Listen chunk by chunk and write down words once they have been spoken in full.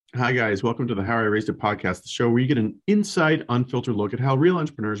Hi, guys. Welcome to the How I Raised It podcast, the show where you get an inside, unfiltered look at how real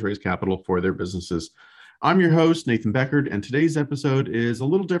entrepreneurs raise capital for their businesses. I'm your host, Nathan Beckard, and today's episode is a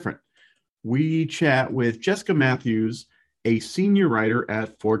little different. We chat with Jessica Matthews, a senior writer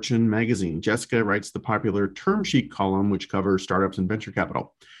at Fortune magazine. Jessica writes the popular Term Sheet column, which covers startups and venture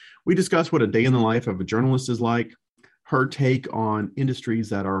capital. We discuss what a day in the life of a journalist is like, her take on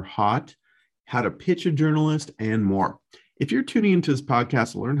industries that are hot, how to pitch a journalist, and more. If you're tuning into this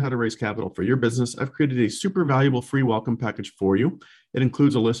podcast to learn how to raise capital for your business, I've created a super valuable free welcome package for you. It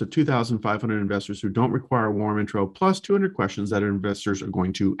includes a list of 2,500 investors who don't require a warm intro, plus 200 questions that investors are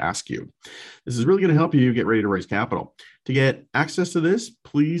going to ask you. This is really going to help you get ready to raise capital. To get access to this,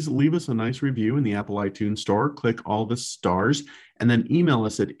 please leave us a nice review in the Apple iTunes store, click all the stars, and then email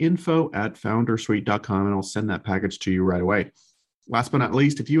us at info@foundersuite.com, and I'll send that package to you right away. Last but not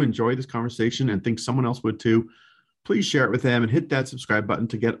least, if you enjoy this conversation and think someone else would too, please share it with them and hit that subscribe button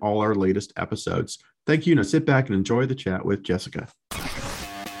to get all our latest episodes. Thank you. Now sit back and enjoy the chat with Jessica.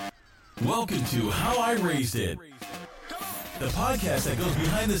 Welcome to How I Raised It, the podcast that goes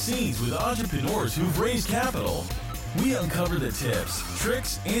behind the scenes with entrepreneurs who've raised capital. We uncover the tips,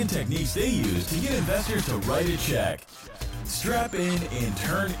 tricks, and techniques they use to get investors to write a check. Strap in and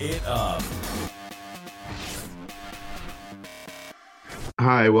turn it up.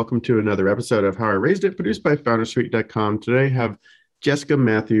 Hi, welcome to another episode of How I Raised It, produced by FounderSuite.com. Today I have Jessica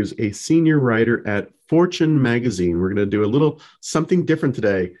Matthews, a senior writer at Fortune magazine. We're going to do a little something different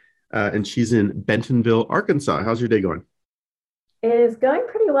today, and she's in Bentonville, Arkansas. How's your day going? It is going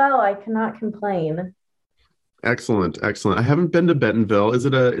pretty well. I cannot complain. Excellent, excellent. I haven't been to Bentonville.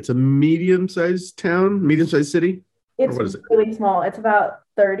 It's a medium-sized town, medium-sized city? It's really small. It's about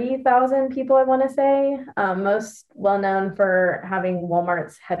 30,000 people, I want to say. Most well known for having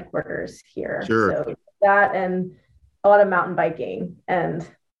Walmart's headquarters here. Sure. So that and a lot of mountain biking, and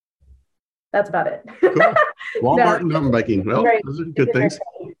that's about it. Cool. Walmart and mountain biking. Well, those are good things.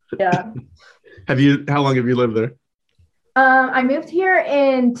 Yeah. How long have you lived there? I moved here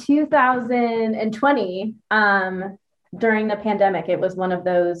in 2020 during the pandemic. It was one of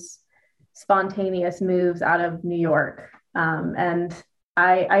those spontaneous moves out of New York. And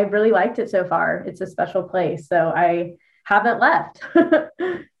I really liked it so far. It's a special place, so I haven't left.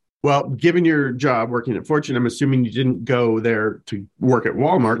 Well, given your job working at Fortune, I'm assuming you didn't go there to work at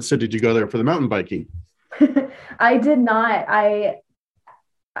Walmart. So did you go there for the mountain biking? I did not.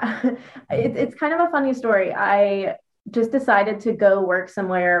 It's kind of a funny story. I just decided to go work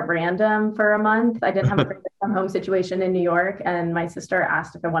somewhere random for a month. I didn't have a from home situation in New York, and my sister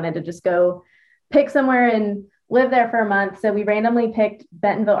asked if I wanted to just go pick somewhere and live there for a month. So we randomly picked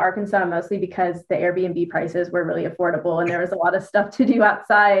Bentonville, Arkansas, mostly because the Airbnb prices were really affordable and there was a lot of stuff to do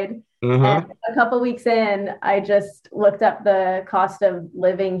outside. And a couple of weeks in, I just looked up the cost of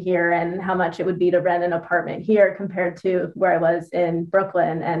living here and how much it would be to rent an apartment here compared to where I was in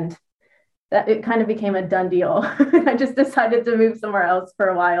Brooklyn. And that it kind of became a done deal. I just decided to move somewhere else for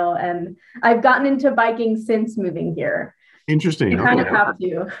a while. And I've gotten into biking since moving here. Interesting. You kind of have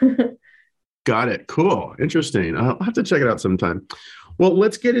to. Got it. Cool. Interesting. I'll have to check it out sometime. Well,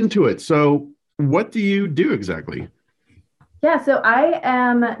 let's get into it. So what do you do exactly? Yeah, so I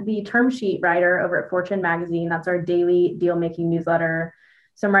am the term sheet writer over at Fortune magazine. That's our daily deal-making newsletter.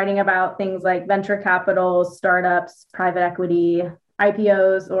 So I'm writing about things like venture capital, startups, private equity,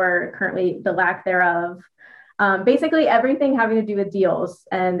 IPOs, or currently the lack thereof. Basically everything having to do with deals.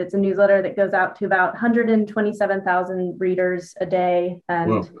 And it's a newsletter that goes out to about 127,000 readers a day.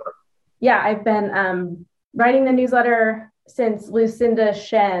 And Whoa. Yeah, I've been writing the newsletter since Lucinda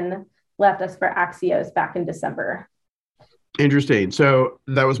Shen left us for Axios back in December. Interesting. So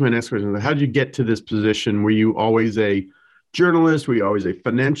that was my next question. How did you get to this position? Were you always a journalist? Were you always a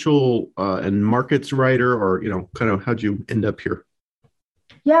financial and markets writer, or, kind of how'd you end up here?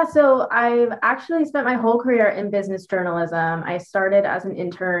 Yeah, so I've actually spent my whole career in business journalism. I started as an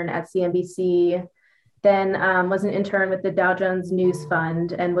intern at CNBC, then was an intern with the Dow Jones News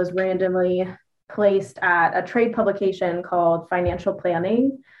Fund, and was randomly placed at a trade publication called Financial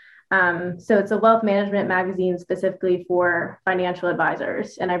Planning. So it's a wealth management magazine specifically for financial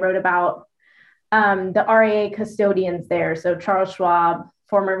advisors. And I wrote about the RIA custodians there. So Charles Schwab,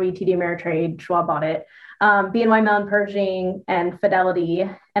 formerly TD Ameritrade, Schwab bought it, BNY Mellon Pershing, and Fidelity.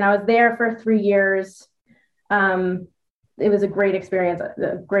 And I was there for 3 years. It was a great experience,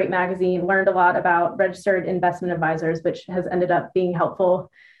 a great magazine, learned a lot about registered investment advisors, which has ended up being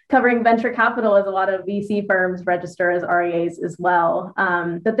helpful covering venture capital, as a lot of VC firms register as RIAs as well.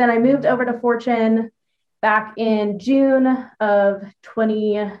 But then I moved over to Fortune back in June of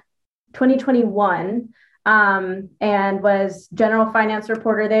 2021. and was general finance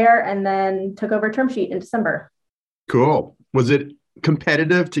reporter there, and then took over Term Sheet in December. Cool. Was it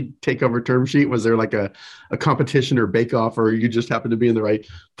competitive to take over Term Sheet? Was there like a competition or bake-off, or you just happened to be in the right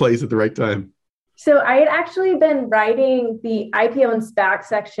place at the right time? So I had actually been writing the IPO and SPAC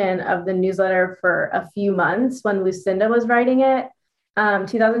section of the newsletter for a few months when Lucinda was writing it.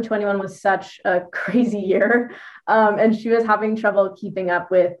 2021 was such a crazy year, and she was having trouble keeping up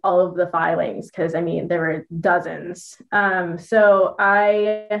with all of the filings because, I mean, there were dozens. So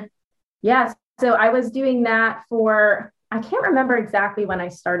I was doing that for, I can't remember exactly when I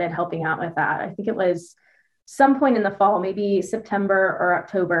started helping out with that. I think it was some point in the fall, maybe September or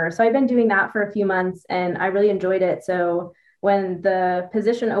October. So I've been doing that for a few months and I really enjoyed it. So when the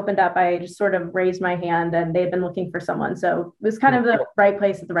position opened up, I just sort of raised my hand and they'd been looking for someone. So it was kind of the right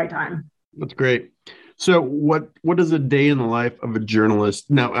place at the right time. That's great. So what is a day in the life of a journalist?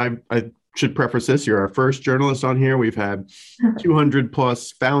 Now, I should preface this. You're our first journalist on here. We've had 200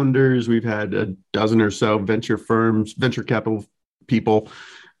 plus founders. We've had a dozen or so venture firms, venture capital people,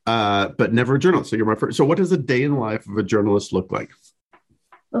 but never a journalist. So you're my first. So what does a day in the life of a journalist look like?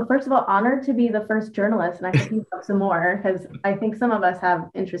 Well, first of all, honored to be the first journalist, and I hope you have some more because I think some of us have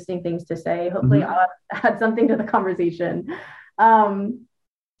interesting things to say. Hopefully, I'll add something to the conversation.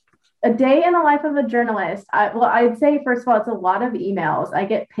 A day in the life of a journalist. I'd say first of all, it's a lot of emails. I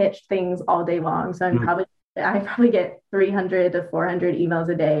get pitched things all day long, so I probably get 300 to 400 emails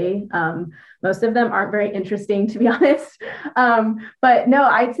a day. Most of them aren't very interesting, to be honest. But no,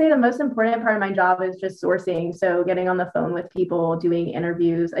 I'd say the most important part of my job is just sourcing. So getting on the phone with people, doing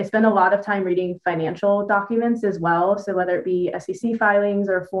interviews. I spend a lot of time reading financial documents as well. So whether it be SEC filings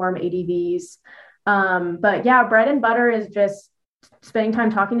or Form ADVs. But yeah, bread and butter is just spending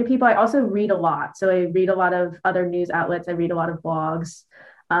time talking to people. I also read a lot. So I read a lot of other news outlets. I read a lot of blogs.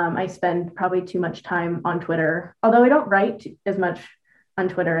 I spend probably too much time on Twitter, although I don't write as much on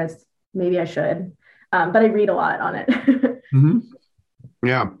Twitter as maybe I should, but I read a lot on it.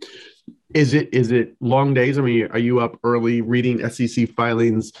 Yeah. Is it long days? I mean, are you up early reading SEC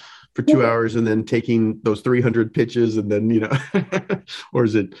filings for 2 hours and then taking those 300 pitches and then, or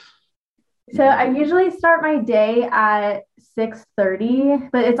is it? So I usually start my day at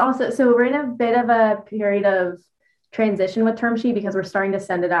 6:30, but it's also, so we're in a bit of a period of transition with Term Sheet because we're starting to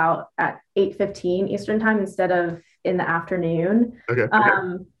send it out at 8:15 Eastern time instead of in the afternoon. Okay.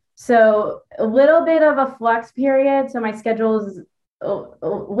 So a little bit of a flux period. So my schedule is a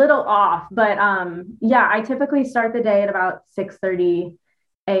little off, but yeah, I typically start the day at about 6:30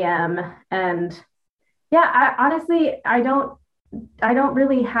 a.m. And yeah, I don't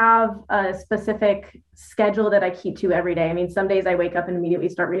really have a specific schedule that I keep to every day. I mean, some days I wake up and immediately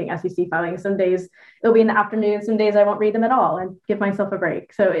start reading SEC filings. Some days it'll be in the afternoon. Some days I won't read them at all and give myself a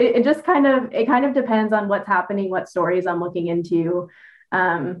break. So it just kind of depends on what's happening, what stories I'm looking into.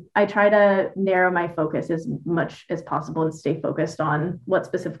 I try to narrow my focus as much as possible and stay focused on what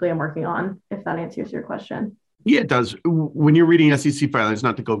specifically I'm working on, if that answers your question. Yeah, it does. When you're reading SEC filings,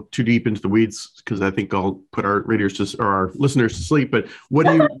 not to go too deep into the weeds, because I think I'll put our readers or our listeners to sleep, but what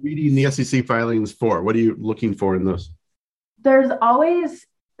are you reading the SEC filings for? What are you looking for in those? There's always,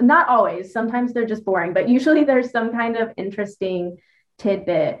 not always, sometimes they're just boring, but usually there's some kind of interesting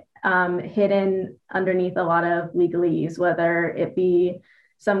tidbit hidden underneath a lot of legalese, whether it be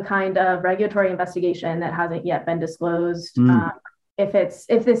some kind of regulatory investigation that hasn't yet been disclosed. If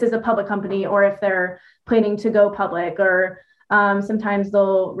this is a public company or if they're planning to go public, or sometimes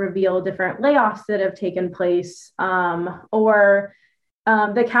they'll reveal different layoffs that have taken place, or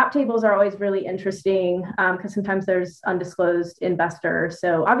the cap tables are always really interesting because sometimes there's undisclosed investors.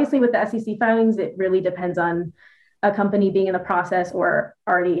 So obviously with the SEC filings, it really depends on a company being in the process or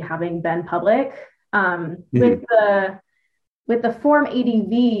already having been public. With the Form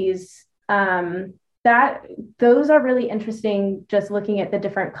ADVs, those are really interesting, just looking at the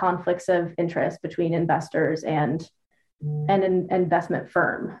different conflicts of interest between investors and an investment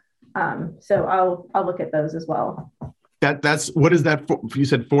firm. So I'll look at those as well. That's what is that? You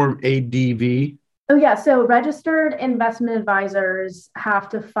said Form ADV? Oh yeah. So registered investment advisors have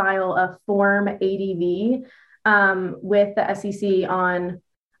to file a Form ADV with the SEC on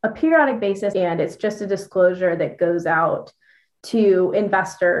a periodic basis, and it's just a disclosure that goes out to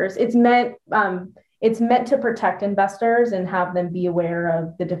investors. It's meant to protect investors and have them be aware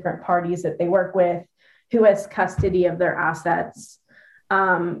of the different parties that they work with, who has custody of their assets,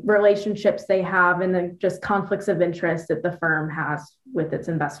 relationships they have, and then just conflicts of interest that the firm has with its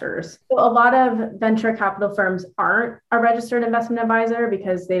investors. So a lot of venture capital firms aren't a registered investment advisor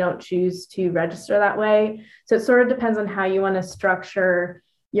because they don't choose to register that way. So it sort of depends on how you want to structure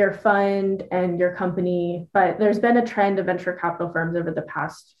your fund and your company. But there's been a trend of venture capital firms over the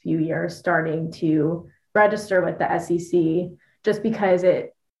past few years starting to register with the SEC just because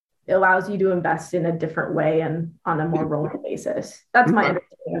it allows you to invest in a different way and on a more rolling basis. That's my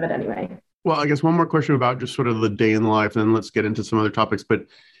understanding of it anyway. Well, I guess one more question about just sort of the day in the life, and then let's get into some other topics. But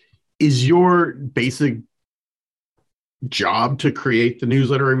is your basic job to create the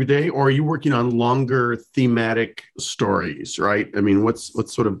newsletter every day, or are you working on longer thematic stories, right? I mean, what's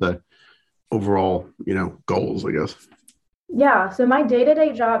sort of the overall, goals, I guess? Yeah, so my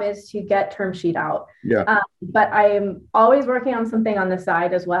day-to-day job is to get term sheet out. Yeah. But I'm always working on something on the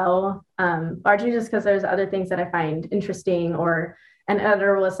side as well, largely just because there's other things that I find interesting, or an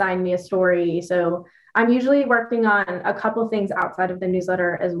editor will assign me a story. So I'm usually working on a couple things outside of the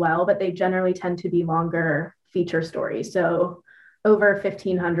newsletter as well, but they generally tend to be longer feature stories. So over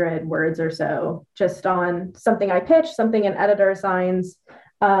 1,500 words or so, just on something I pitch, something an editor assigns.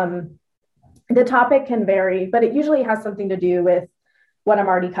 The topic can vary, but it usually has something to do with what I'm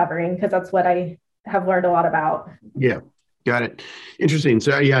already covering, because that's what I have learned a lot about. Yeah, got it. Interesting.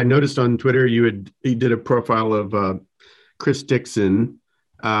 So yeah, I noticed on Twitter you did a profile of Chris Dixon,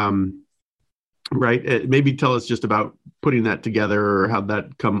 right? Maybe tell us just about putting that together, or how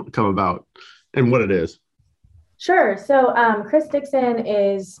that come about and what it is. Sure. So Chris Dixon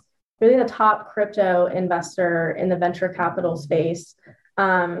is really the top crypto investor in the venture capital space.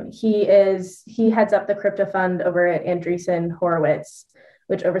 He heads up the crypto fund over at Andreessen Horowitz,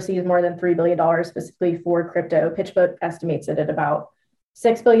 which oversees more than $3 billion specifically for crypto. PitchBook estimates it at about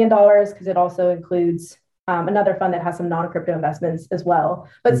 $6 billion, because it also includes another fund that has some non-crypto investments as well,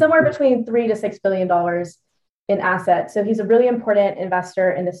 but somewhere between $3 to $6 billion in assets. So he's a really important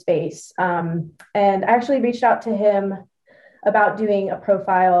investor in the space. And I actually reached out to him about doing a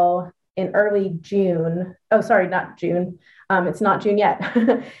profile in early June. Oh, sorry, not June. It's not June yet.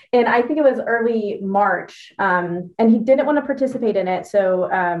 And I think it was early March. And he didn't want to participate in it. So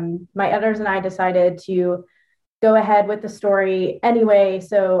my editors and I decided to go ahead with the story anyway.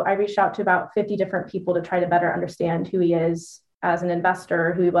 So I reached out to about 50 different people to try to better understand who he is as an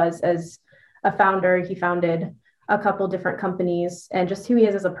investor, who he was as a founder. He founded a couple different companies, and just who he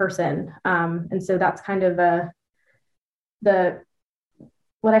is as a person. And so that's kind of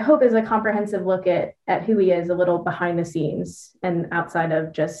what I hope is a comprehensive look at who he is, a little behind the scenes and outside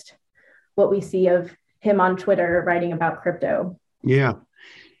of just what we see of him on Twitter writing about crypto. Yeah.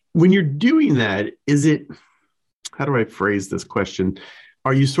 When you're doing that, how do I phrase this question?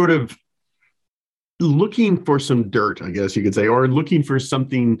 Are you sort of looking for some dirt, I guess you could say, or looking for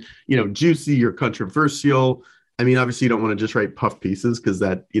something, juicy or controversial? I mean, obviously you don't want to just write puff pieces, because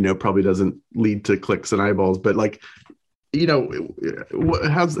that, probably doesn't lead to clicks and eyeballs, but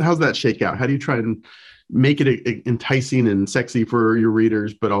how's that shake out? How do you try and make it enticing and sexy for your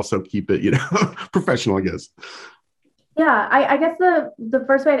readers, but also keep it, professional, I guess? Yeah, I guess the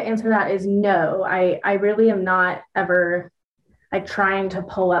first way to answer that is no. I really am not ever like trying to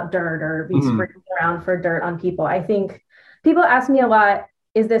pull up dirt or be sprinting around for dirt on people. I think people ask me a lot,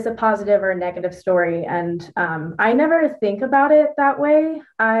 is this a positive or a negative story? And I never think about it that way.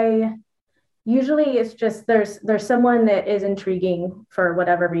 Usually it's just there's someone that is intriguing for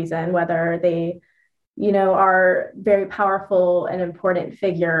whatever reason, whether they are very powerful and important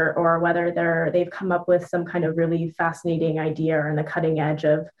figure, or whether they've come up with some kind of really fascinating idea or in the cutting edge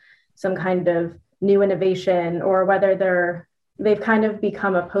of some kind of new innovation, or whether they've kind of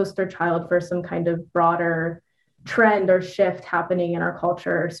become a poster child for some kind of broader trend or shift happening in our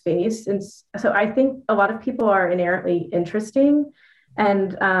culture or space. And so I think a lot of people are inherently interesting.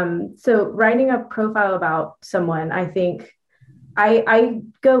 And so writing a profile about someone, I think I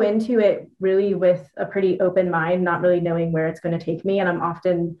go into it really with a pretty open mind, not really knowing where it's going to take me. And I'm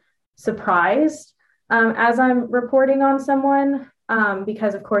often surprised as I'm reporting on someone,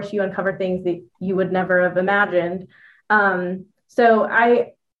 because of course you uncover things that you would never have imagined. So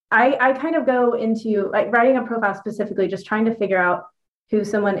I kind of go into like writing a profile specifically, just trying to figure out who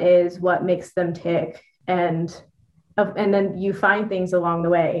someone is, what makes them tick, and then you find things along the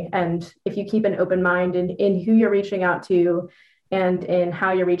way. And if you keep an open mind in who you're reaching out to, and in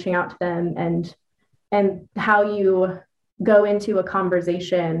how you're reaching out to them, and how you go into a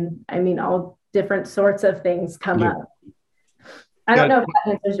conversation, I mean, all different sorts of things come up. I don't know if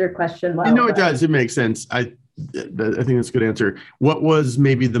that answers your question well. No, it does. It makes sense. I think that's a good answer. What was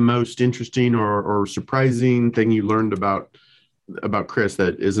maybe the most interesting or surprising thing you learned about Chris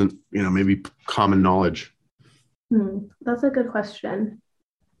that isn't, maybe common knowledge? That's a good question.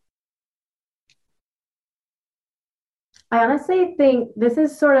 I honestly think this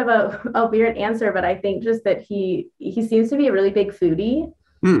is sort of a weird answer, but I think just that he seems to be a really big foodie.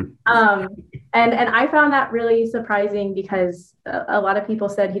 Hmm. And I found that really surprising because a lot of people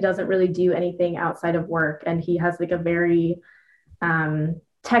said he doesn't really do anything outside of work, and he has like a very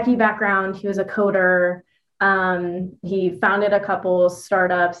techie background. He was a coder. He founded a couple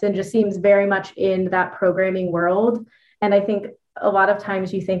startups and just seems very much in that programming world. And I think a lot of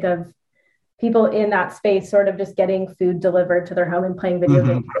times you think of people in that space sort of just getting food delivered to their home and playing video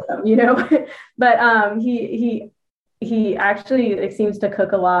games with them, you know. But he actually like, seems to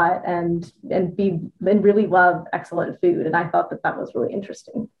cook a lot and really love excellent food. And I thought that was really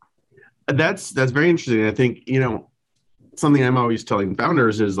interesting. That's very interesting. I think, something I'm always telling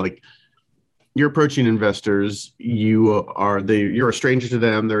founders is like, you're approaching investors, you're a stranger to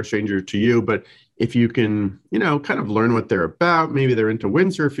them, they're a stranger to you. But if you can, kind of learn what they're about, maybe they're into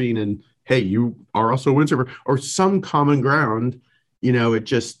windsurfing and hey, you are also a windsurfer, or some common ground, it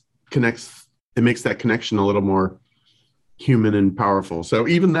just connects, it makes that connection a little more human and powerful. So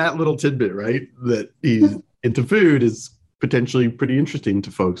even that little tidbit, right, that he's into food is potentially pretty interesting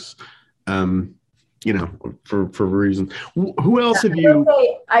to folks. For a reason. Who else have you?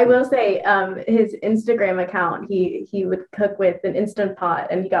 I will say, his Instagram account, he would cook with an Instant Pot,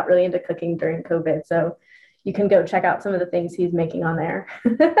 and he got really into cooking during COVID. So you can go check out some of the things he's making on there.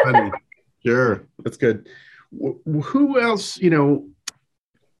 Funny. Sure, that's good. Who else?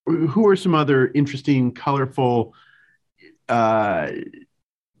 Who are some other interesting, colorful,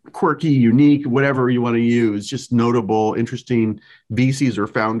 quirky, unique, whatever you want to use, just notable, interesting VCs or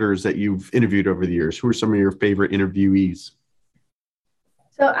founders that you've interviewed over the years? Who are some of your favorite interviewees?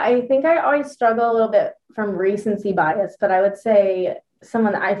 So I think I always struggle a little bit from recency bias, but I would say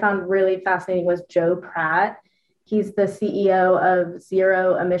someone that I found really fascinating was Joe Pratt. He's the CEO of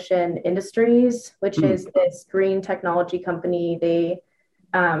Zero Emission Industries, which is this green technology company. They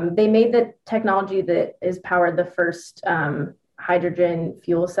made the technology that is powered the first hydrogen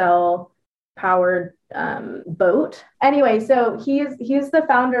fuel cell powered boat. Anyway, so he's the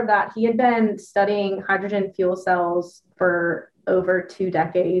founder of that. He had been studying hydrogen fuel cells for over 2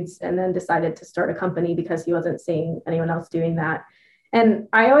 decades and then decided to start a company because he wasn't seeing anyone else doing that. And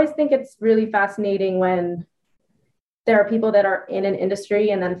I always think it's really fascinating when there are people that are in an industry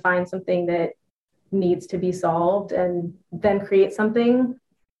and then find something that needs to be solved and then create something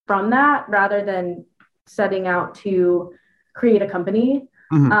from that rather than setting out to create a company.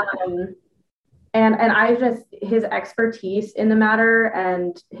 And I just, his expertise in the matter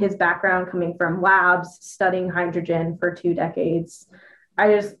and his background coming from labs, studying hydrogen for 2 decades,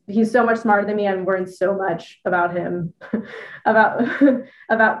 he's so much smarter than me. I've learned so much about him,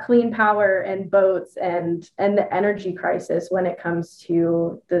 about clean power and boats and the energy crisis when it comes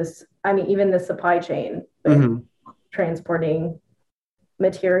to this. I mean, even the supply chain, transporting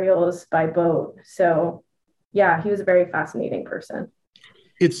materials by boat. So yeah, he was a very fascinating person.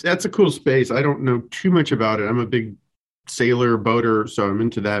 That's a cool space. I don't know too much about it. I'm a big sailor boater, so I'm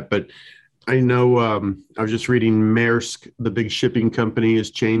into that. But I know I was just reading Maersk, the big shipping company,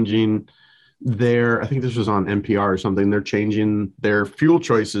 is changing I think this was on NPR or something. They're changing their fuel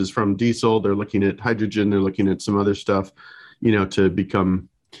choices from diesel. They're looking at hydrogen. They're looking at some other stuff, to become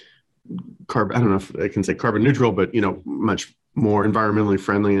carbon. I don't know if I can say carbon neutral, but, much more environmentally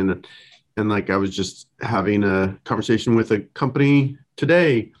friendly. And like I was just having a conversation with a company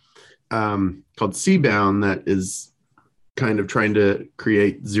today called Seabound that is kind of trying to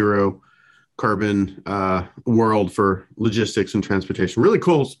create zero carbon world for logistics and transportation. Really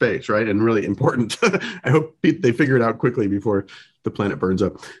cool space, right? And really important. I hope they figure it out quickly before the planet burns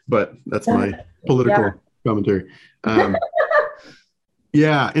up. But that's my political commentary.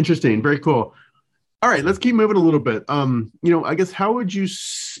 Yeah, interesting. Very cool. All right, let's keep moving a little bit. I guess how would you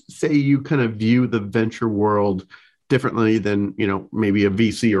say you kind of view the venture world differently than, maybe a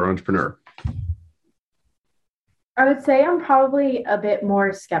VC or entrepreneur? I would say I'm probably a bit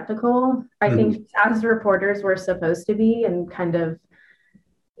more skeptical. I think as reporters, we're supposed to be and kind of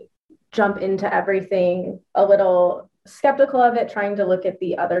jump into everything a little skeptical of it, trying to look at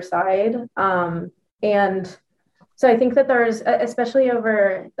the other side. And so I think that there's, especially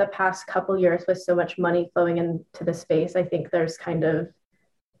over the past couple years with so much money flowing into the space, I think there's kind of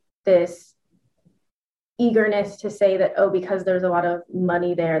this eagerness to say that, because there's a lot of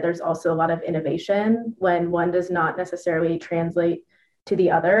money there, there's also a lot of innovation when one does not necessarily translate to the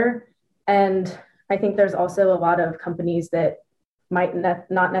other. And I think there's also a lot of companies that might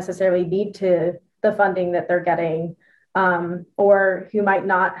not necessarily need to the funding that they're getting, or who might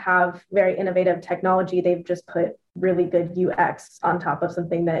not have very innovative technology. They've just put really good UX on top of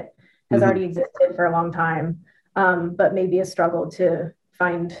something that has already existed for a long time, but maybe a struggle to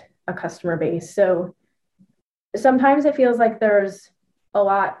find a customer base. So sometimes it feels like there's a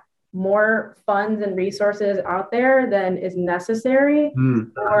lot more funds and resources out there than is necessary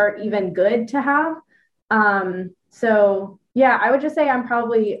or even good to have. So yeah, I would just say I'm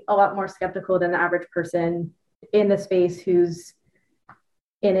probably a lot more skeptical than the average person in the space who's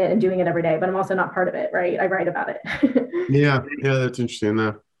in it and doing it every day, but I'm also not part of it, right? I write about it. Yeah, that's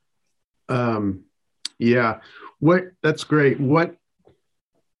interesting. Yeah, that's great. What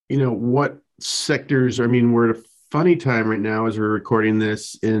sectors? I mean, we're at a funny time right now as we're recording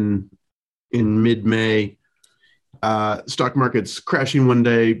this in mid-May. Stock market's crashing one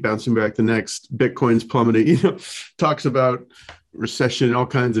day, bouncing back the next. Bitcoin's plummeting. Talks about recession, all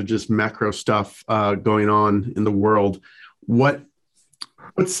kinds of just macro stuff going on in the world. What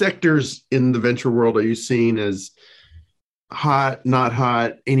sectors in the venture world are you seeing as hot, not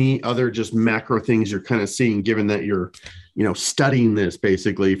hot? Any other just macro things you're kind of seeing, given that you're, studying this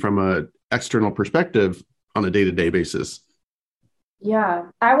basically from a external perspective on a day-to-day basis? Yeah,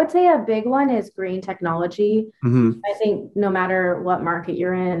 I would say a big one is green technology. Mm-hmm. I think no matter what market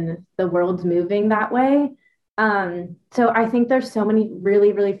you're in, the world's moving that way. So I think there's so many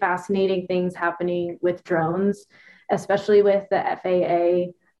really, really fascinating things happening with drones, especially with the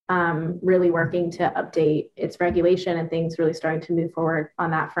FAA really working to update its regulation and things really starting to move forward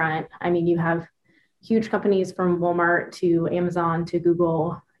on that front. I mean, you have huge companies from Walmart to Amazon to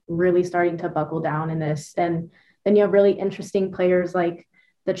Google really starting to buckle down in this. And then you have really interesting players like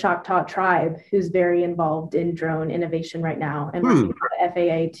the Choctaw Tribe, who's very involved in drone innovation right now and working with the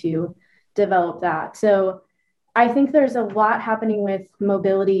FAA to develop that. So I think there's a lot happening with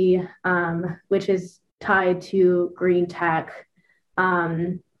mobility, which is tied to green tech.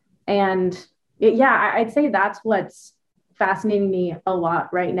 I'd say that's what's fascinating me a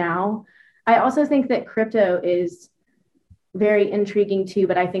lot right now. I also think that crypto is very intriguing too,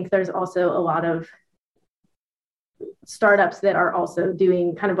 but I think there's also a lot of startups that are also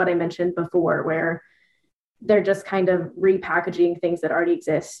doing kind of what I mentioned before, where they're just kind of repackaging things that already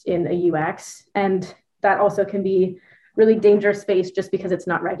exist in a UX. And that also can be really dangerous space just because it's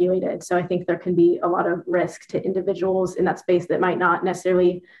not regulated. So I think there can be a lot of risk to individuals in that space that might not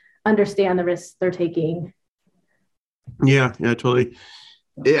necessarily understand the risks they're taking. Yeah, totally.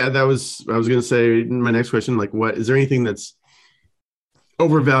 Yeah, I was going to say my next question, like, what is there anything that's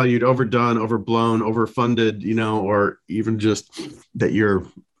overvalued, overdone, overblown, overfunded, or even just that you're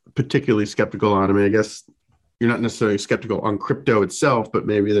particularly skeptical on? I mean, I guess you're not necessarily skeptical on crypto itself, but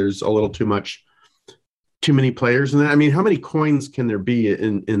maybe there's a little too many players in that. I mean, how many coins can there be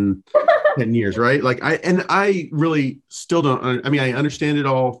in 10 years, right? Like I really still don't, I mean, I understand it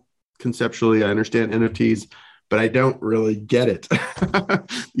all conceptually. I understand NFTs, but I don't really get it.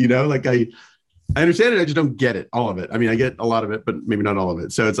 Like I understand it. I just don't get it, all of it. I mean, I get a lot of it, but maybe not all of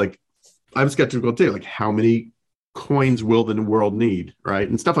it. So it's like, I'm skeptical too. Like, how many coins will the world need, right?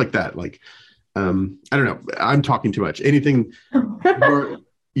 And stuff like that. Like, I don't know. I'm talking too much. Anything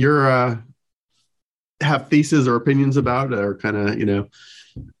you're have theses or opinions about, or kind of,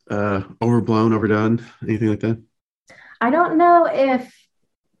 overblown, overdone, anything like that? I don't know if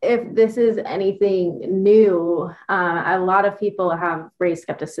this is anything new. A lot of people have raised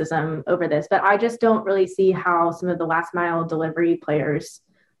skepticism over this, but I just don't really see how some of the last mile delivery players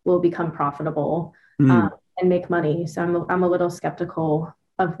will become profitable and make money. So I'm a little skeptical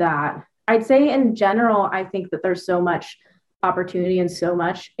of that. I'd say in general, I think that there's so much opportunity and so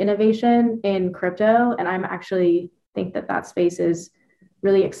much innovation in crypto. And I'm actually think that space is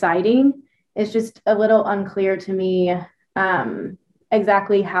really exciting. It's just a little unclear to me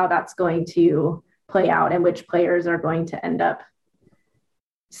exactly how that's going to play out and which players are going to end up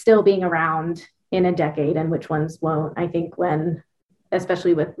still being around in a decade and which ones won't. I think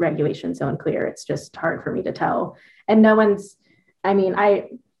especially with regulation so unclear, it's just hard for me to tell. And I wouldn't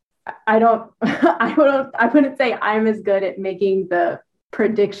say I'm as good at making the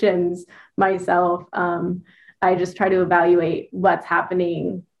predictions myself. I just try to evaluate what's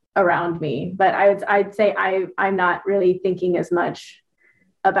happening around me, but I'd say I'm not really thinking as much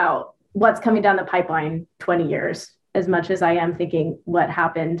about what's coming down the pipeline 20 years as much as I am thinking what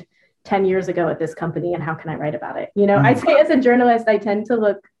happened 10 years ago at this company and how can I write about it? I'd say as a journalist, I tend to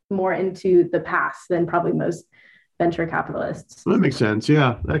look more into the past than probably most venture capitalists. That makes sense.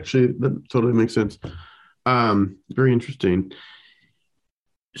 Yeah, actually, that totally makes sense. Very interesting.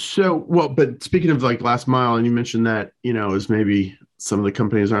 So, but speaking of like last mile, and you mentioned that, is maybe some of the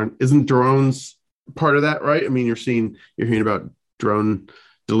companies isn't drones part of that, right? I mean, you're hearing about drone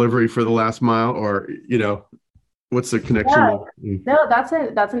delivery for the last mile, or, what's the connection? Yeah. No, that's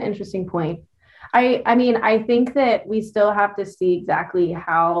an interesting point. I mean, I think that we still have to see exactly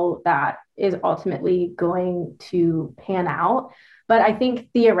how that is ultimately going to pan out. But I think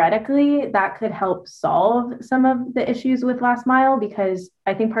theoretically that could help solve some of the issues with last mile, because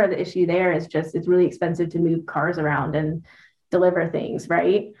I think part of the issue there is just it's really expensive to move cars around and deliver things,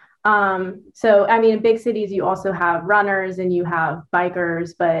 right? So, I mean, in big cities, you also have runners and you have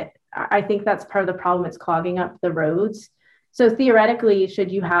bikers, but I think that's part of the problem. It's clogging up the roads. So theoretically,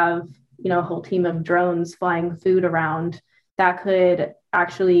 should you have, a whole team of drones flying food around, that could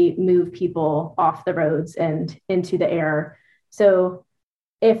actually move people off the roads and into the air. So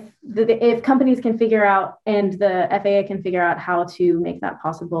if companies can figure out and the FAA can figure out how to make that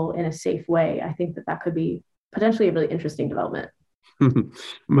possible in a safe way, I think that could be potentially a really interesting development.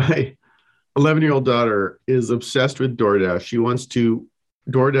 My 11-year-old daughter is obsessed with DoorDash. She wants to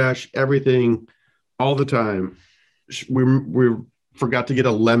DoorDash everything all the time. We forgot to get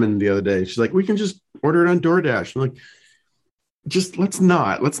a lemon the other day. She's like, we can just order it on DoorDash. I'm like, just let's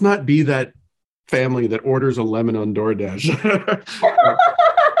not be that family that orders a lemon on DoorDash.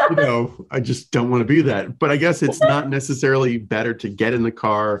 I just don't want to be that. But I guess it's not necessarily better to get in the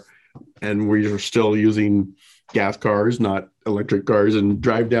car, and we're still using gas cars, not electric cars, and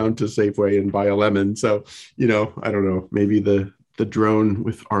drive down to Safeway and buy a lemon. So, I don't know, maybe the drone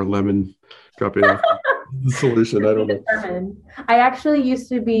with our lemon dropping off the solution. I don't know. I actually used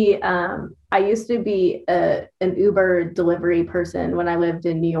to be an Uber delivery person when I lived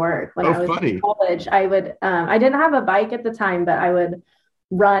in New York. When I was in college, I didn't have a bike at the time, but I would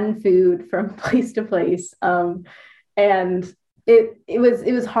run food from place to place. And it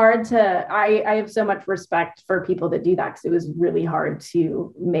was hard to, I have so much respect for people that do that, because it was really hard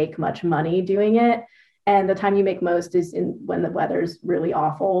to make much money doing it. And the time you make most is when the weather's really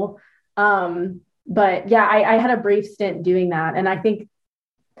awful. But yeah, I had a brief stint doing that. And I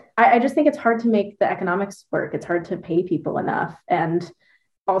just think it's hard to make the economics work. It's hard to pay people enough and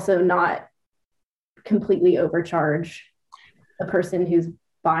also not completely overcharge the person who's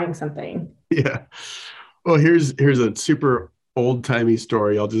buying something. Yeah. Well, here's a super old-timey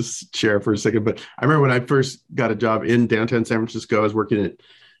story I'll just share for a second. But I remember when I first got a job in downtown San Francisco, I was working at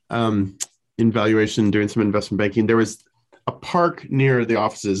in valuation, doing some investment banking. There was a park near the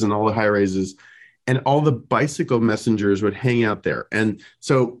offices and all the high rises, and all the bicycle messengers would hang out there. And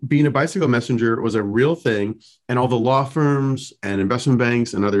so being a bicycle messenger was a real thing. And all the law firms and investment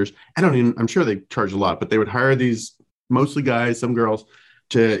banks and others, I'm sure they charge a lot, but they would hire these mostly guys, some girls,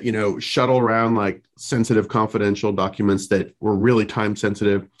 to, shuttle around like sensitive, confidential documents that were really time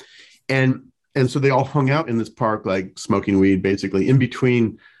sensitive. And so they all hung out in this park, like smoking weed, basically in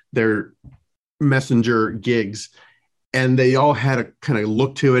between their messenger gigs. And they all had a kind of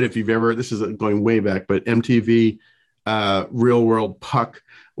look to it. If you've ever, this is going way back, but MTV Real World Puck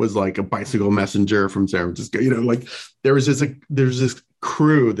was like a bicycle messenger from San Francisco. Like there's this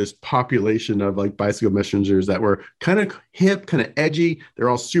crew, this population of like bicycle messengers that were kind of hip, kind of edgy. They're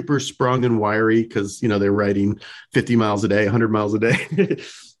all super sprung and wiry because, they're riding 50 miles a day, 100 miles a day.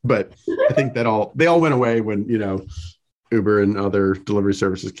 But I think they all went away when, Uber and other delivery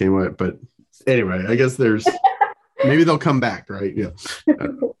services came out. But anyway, I guess maybe they'll come back, right? Yeah.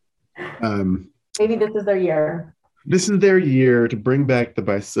 Maybe this is their year. This is their year to bring back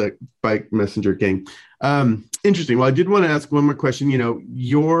the bike messenger gang. Interesting. Well, I did want to ask one more question.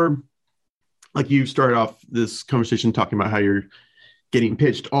 You started off this conversation talking about how you're getting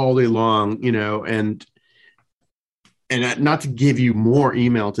pitched all day long, and not to give you more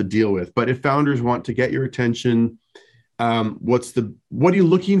email to deal with, but if founders want to get your attention, what are you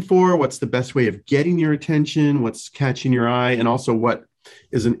looking for? What's the best way of getting your attention? What's catching your eye? And also what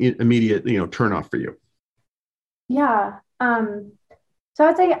is an immediate, turnoff for you? Yeah. So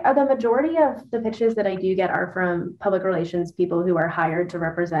I'd say the majority of the pitches that I do get are from public relations people who are hired to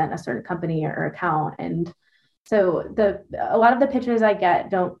represent a certain company or account. And so a lot of the pitches I get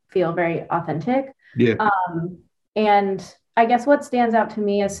don't feel very authentic. Yeah. And I guess what stands out to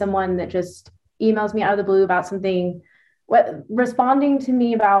me as someone that just emails me out of the blue about something, responding to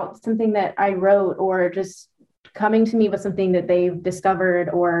me about something that I wrote, or just coming to me with something that they've discovered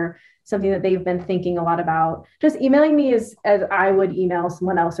or something that they've been thinking a lot about, just emailing me as I would email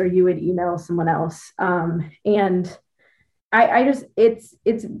someone else, or you would email someone else. And I just, it's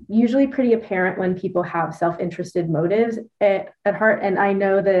usually pretty apparent when people have self-interested motives at heart. And I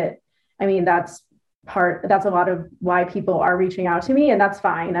know that, that's a lot of why people are reaching out to me, and that's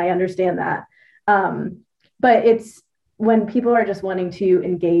fine. I understand that. But it's when people are just wanting to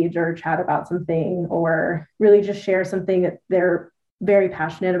engage or chat about something, or really just share something that they're very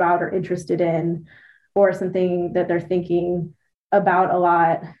passionate about or interested in, or something that they're thinking about a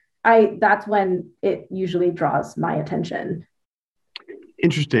lot, that's when it usually draws my attention.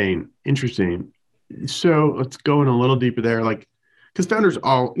 Interesting. So let's go in a little deeper there. Like, because founders,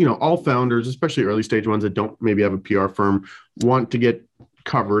 all founders, especially early stage ones that don't maybe have a PR firm, want to get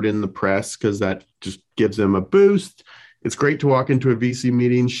covered in the press because that just gives them a boost. It's great to walk into a VC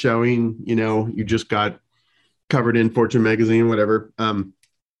meeting showing, you just got covered in Fortune magazine, whatever.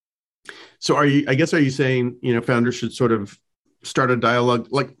 So are you saying, founders should sort of start a dialogue?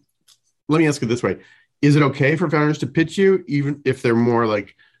 Like, let me ask it this way. Is it okay for founders to pitch you, even if they're more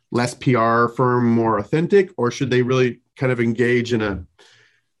like less PR firm, more authentic, or should they really kind of engage in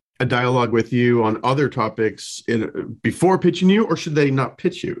a dialogue with you on other topics before pitching you, or should they not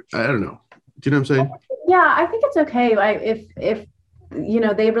pitch you? I don't know. Do you know what I'm saying? Yeah, I think it's okay. If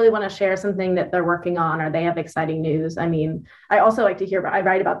they really want to share something that they're working on or they have exciting news. I mean, I also like to I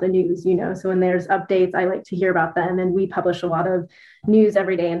write about the news, so when there's updates, I like to hear about them. And we publish a lot of news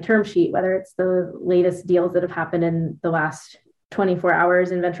every day in TermSheet, whether it's the latest deals that have happened in the last 24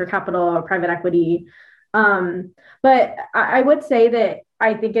 hours in venture capital or private equity. But I would say that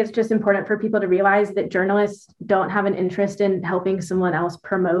I think it's just important for people to realize that journalists don't have an interest in helping someone else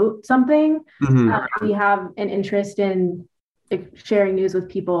promote something. Mm-hmm. We have an interest in sharing news with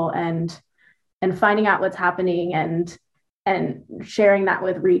people and finding out what's happening and sharing that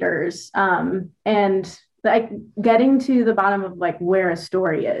with readers. And like getting to the bottom of like where a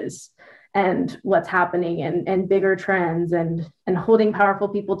story is and what's happening and bigger trends and holding powerful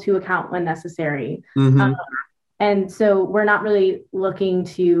people to account when necessary. Mm-hmm. And so we're not really looking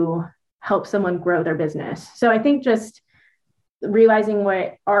to help someone grow their business. So I think just realizing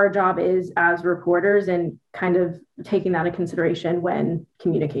what our job is as reporters and kind of taking that into consideration when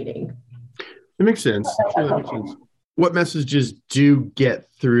communicating. It makes sense. That makes sense. What messages do get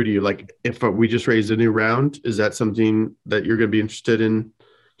through to you? Like if we just raised a new round, is that something that you're going to be interested in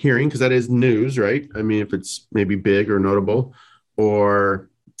hearing? Because that is news, right? I mean, if it's maybe big or notable or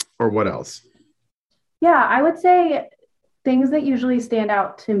what else? Yeah, I would say things that usually stand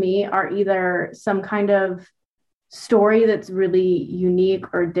out to me are either some kind of story that's really unique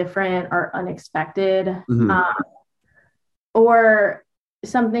or different or unexpected, mm-hmm. Or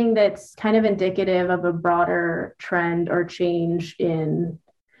something that's kind of indicative of a broader trend or change in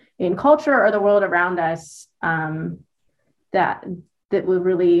culture or the world around us, that would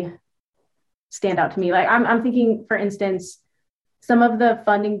really stand out to me. Like I'm thinking, for instance, some of the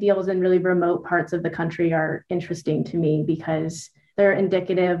funding deals in really remote parts of the country are interesting to me because they're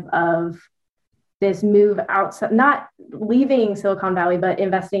indicative of this move outside, not leaving Silicon Valley, but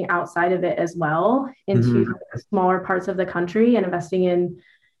investing outside of it as well into mm-hmm. smaller parts of the country and investing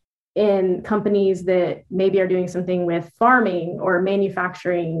in companies that maybe are doing something with farming or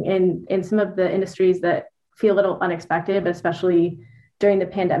manufacturing in some of the industries that feel a little unexpected, but especially during the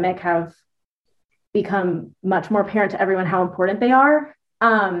pandemic have become much more apparent to everyone how important they are.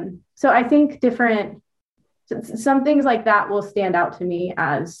 So I think some things like that will stand out to me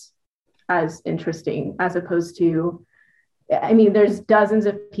as interesting, as opposed to, I mean, there's dozens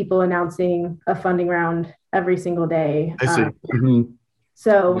of people announcing a funding round every single day. I see. Mm-hmm.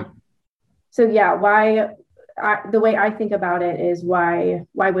 So yeah, the way I think about it is why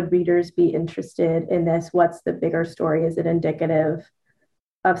would readers be interested in this? What's the bigger story? Is it indicative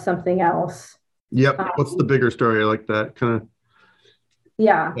of something else? Yep. What's the bigger story? I like that kind of.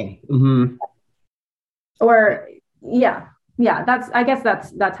 Yeah. Mm-hmm. Or yeah. I guess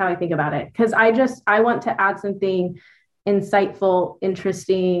that's how I think about it. Cause I want to add something insightful,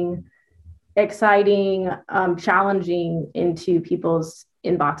 interesting, exciting, challenging into people's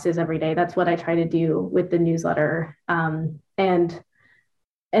inboxes every day. That's what I try to do with the newsletter. And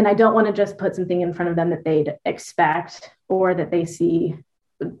I don't want to just put something in front of them that they'd expect or that they see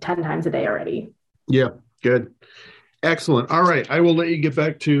 10 times a day already. Yeah, good. Excellent. All right. I will let you get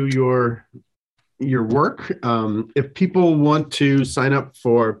back to your work. If people want to sign up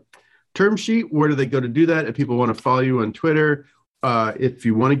for TermSheet, where do they go to do that? If people want to follow you on Twitter, if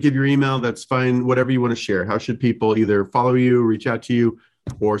you want to give your email, that's fine. Whatever you want to share. How should people either follow you, reach out to you,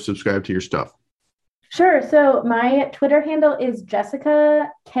 or subscribe to your stuff? Sure. So my Twitter handle is Jessica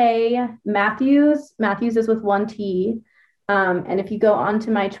K. Matthews. Matthews is with one T. And if you go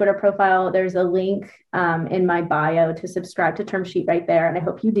onto my Twitter profile, there's a link in my bio to subscribe to TermSheet right there. And I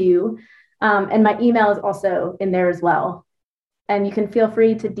hope you do. And my email is also in there as well. And you can feel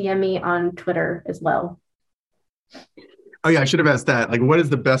free to DM me on Twitter as well. Oh yeah, I should have asked that. Like, what is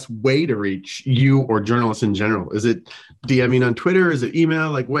the best way to reach you or journalists in general? Is it DMing on Twitter? Is it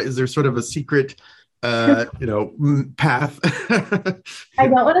email? Like, what is there sort of a secret, path? I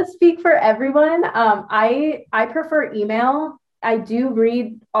don't want to speak for everyone. I prefer email. I do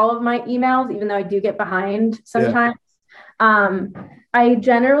read all of my emails, even though I do get behind sometimes. Yeah. I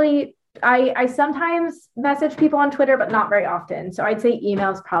generally, I sometimes message people on Twitter, but not very often. So I'd say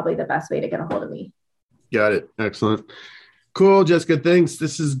email is probably the best way to get a hold of me. Got it. Excellent. Cool, Jessica. Thanks.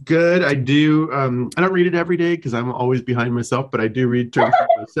 This is good. I don't read it every day because I'm always behind myself, but I do read terms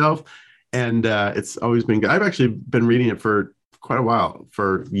myself. And it's always been good. I've actually been reading it for quite a while,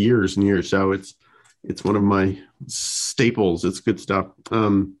 for years and years. So it's one of my staples. It's good stuff.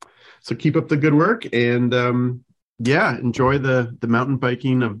 So keep up the good work, and enjoy the mountain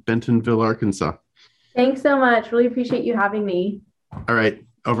biking of Bentonville, Arkansas. Thanks so much. Really appreciate you having me. All right.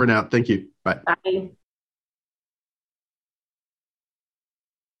 Over and out. Thank you. Bye. Bye.